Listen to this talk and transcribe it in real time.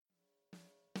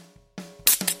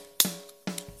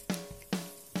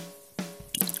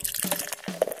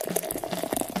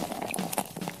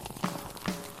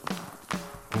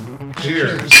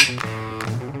Cheers.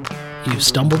 You've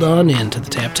stumbled on into the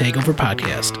Tap Takeover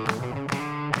podcast.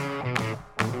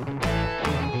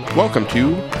 Welcome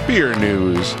to Beer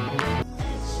News.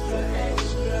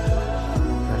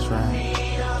 That's right.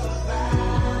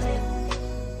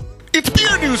 It's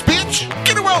Beer News, bitch!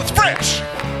 Get it while it's fresh!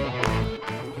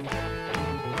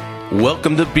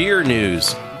 Welcome to Beer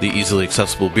News. The easily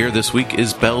accessible beer this week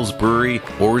is Bell's Brewery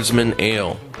Oarsman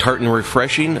Ale. Tart and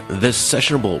refreshing, this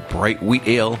sessionable bright wheat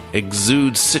ale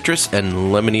exudes citrus and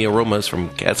lemony aromas from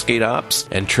Cascade hops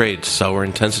and trades sour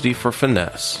intensity for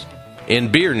finesse.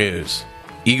 In Beer News,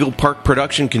 Eagle Park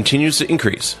production continues to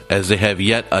increase as they have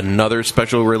yet another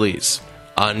special release.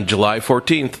 On July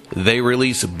 14th, they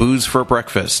release Booze for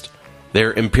Breakfast,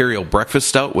 their Imperial Breakfast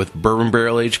Stout with bourbon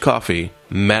barrel-aged coffee,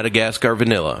 Madagascar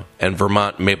vanilla, and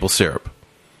Vermont maple syrup,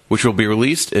 which will be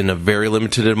released in a very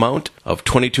limited amount of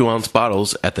 22-ounce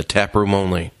bottles at the tap room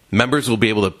only. Members will be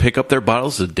able to pick up their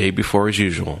bottles the day before as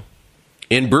usual.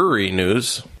 In brewery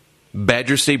news,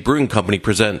 Badger State Brewing Company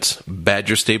presents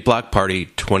Badger State Block Party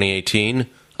 2018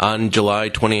 on July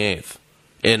 28th.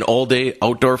 An all-day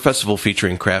outdoor festival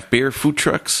featuring craft beer, food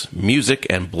trucks, music,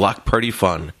 and block party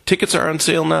fun. Tickets are on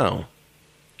sale now.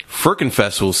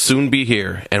 Firkenfest will soon be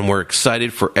here, and we're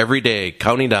excited for every day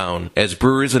counting down as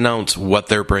brewers announce what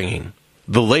they're bringing.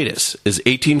 The latest is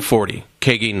 1840,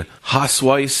 kegging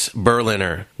Hassweiss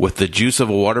Berliner with the juice of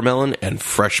a watermelon and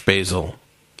fresh basil.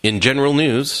 In general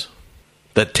news,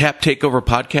 the Tap Takeover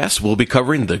podcast will be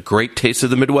covering the great taste of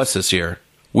the Midwest this year.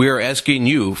 We are asking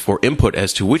you for input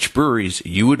as to which breweries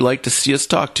you would like to see us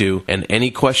talk to and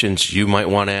any questions you might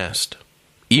want asked.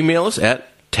 Email us at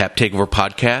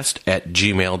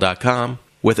taptakeoverpodcast@gmail.com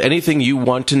with anything you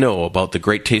want to know about the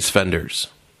Great Taste vendors.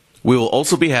 We will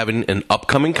also be having an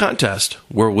upcoming contest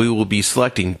where we will be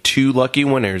selecting 2 lucky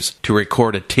winners to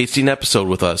record a tasting episode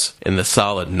with us in the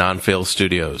Solid Non-Fail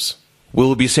Studios. We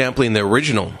will be sampling the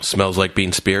original Smells Like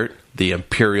Bean Spirit, the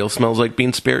Imperial Smells Like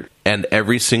Bean Spirit, and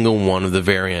every single one of the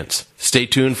variants. Stay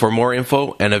tuned for more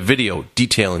info and a video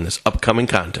detailing this upcoming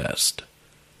contest.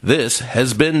 This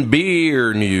has been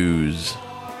Beer News.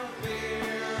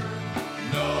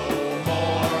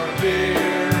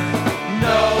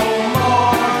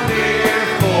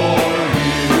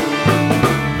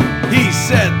 He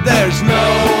said there's